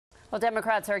Well,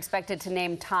 Democrats are expected to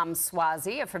name Tom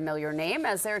Suozzi, a familiar name,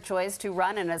 as their choice to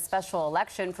run in a special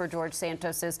election for George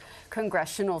Santos's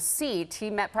congressional seat. He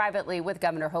met privately with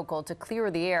Governor Hochul to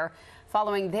clear the air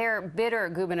following their bitter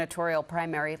gubernatorial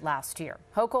primary last year.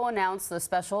 Hochul announced the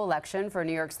special election for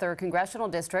New York's 3rd congressional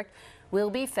district will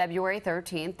be February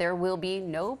 13th. There will be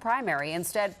no primary.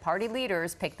 Instead, party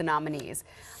leaders pick the nominees.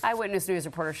 Eyewitness News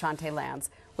reporter Chantee Lans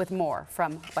with more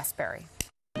from Westbury.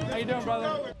 How you doing,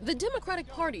 brother? The Democratic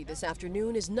Party this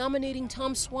afternoon is nominating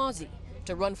Tom Suozzi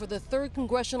to run for the 3rd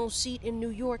congressional seat in New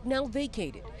York, now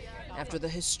vacated after the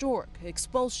historic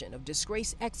expulsion of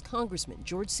disgraced ex-Congressman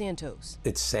George Santos.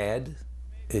 It's sad.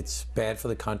 It's bad for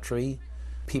the country.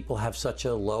 People have such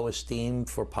a low esteem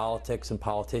for politics and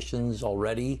politicians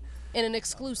already. In an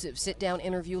exclusive sit-down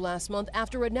interview last month,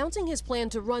 after announcing his plan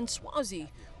to run, Suozzi,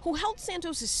 who held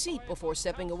Santos' seat before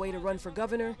stepping away to run for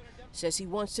governor, says he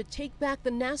wants to take back the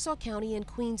Nassau County and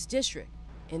Queens district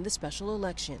in the special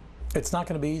election. It's not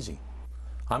going to be easy.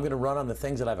 I'm going to run on the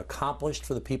things that I've accomplished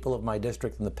for the people of my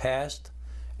district in the past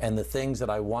and the things that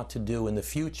I want to do in the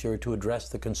future to address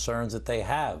the concerns that they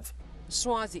have.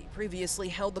 Suozzi previously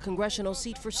held the congressional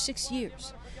seat for 6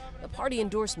 years. The party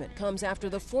endorsement comes after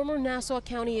the former Nassau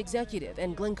County executive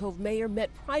and Glen Cove mayor met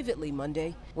privately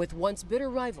Monday with once bitter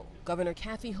rival Governor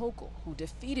Kathy Hochul, who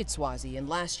defeated Suozzi in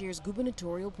last year's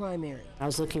gubernatorial primary. I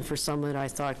was looking for someone I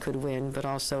thought could win, but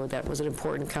also that was an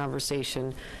important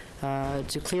conversation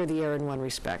to clear the air in one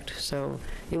respect. So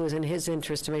it was in his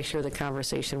interest to make sure the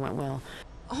conversation went well.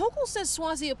 Hochul says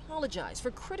Suozzi apologized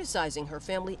for criticizing her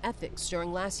family ethics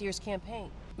during last year's campaign.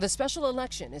 The special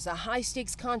election is a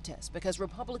high-stakes contest because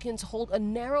Republicans hold a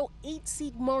narrow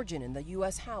 8-seat margin in the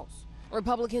U.S. House.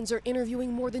 Republicans are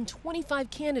interviewing more than 25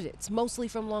 candidates, mostly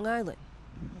from Long Island,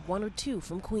 1 or 2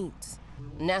 from Queens.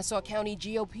 Nassau County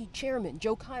GOP Chairman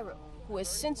Joe Cairo, who has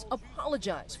since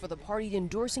apologized for the party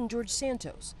endorsing George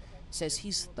Santos, says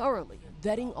he's thoroughly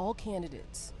vetting all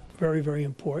candidates. Very, very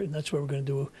important. That's where we're going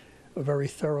to do a very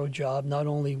thorough job. Not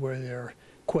only were there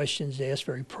questions asked,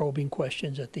 very probing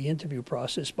questions at the interview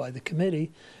process by the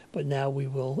committee, but now we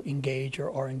will engage,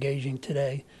 or are engaging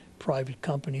today, private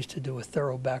companies to do a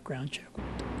thorough background check.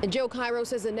 And Joe Cairo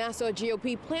says the Nassau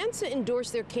GOP plans to endorse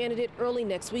their candidate early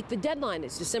next week. The deadline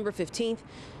is December 15th.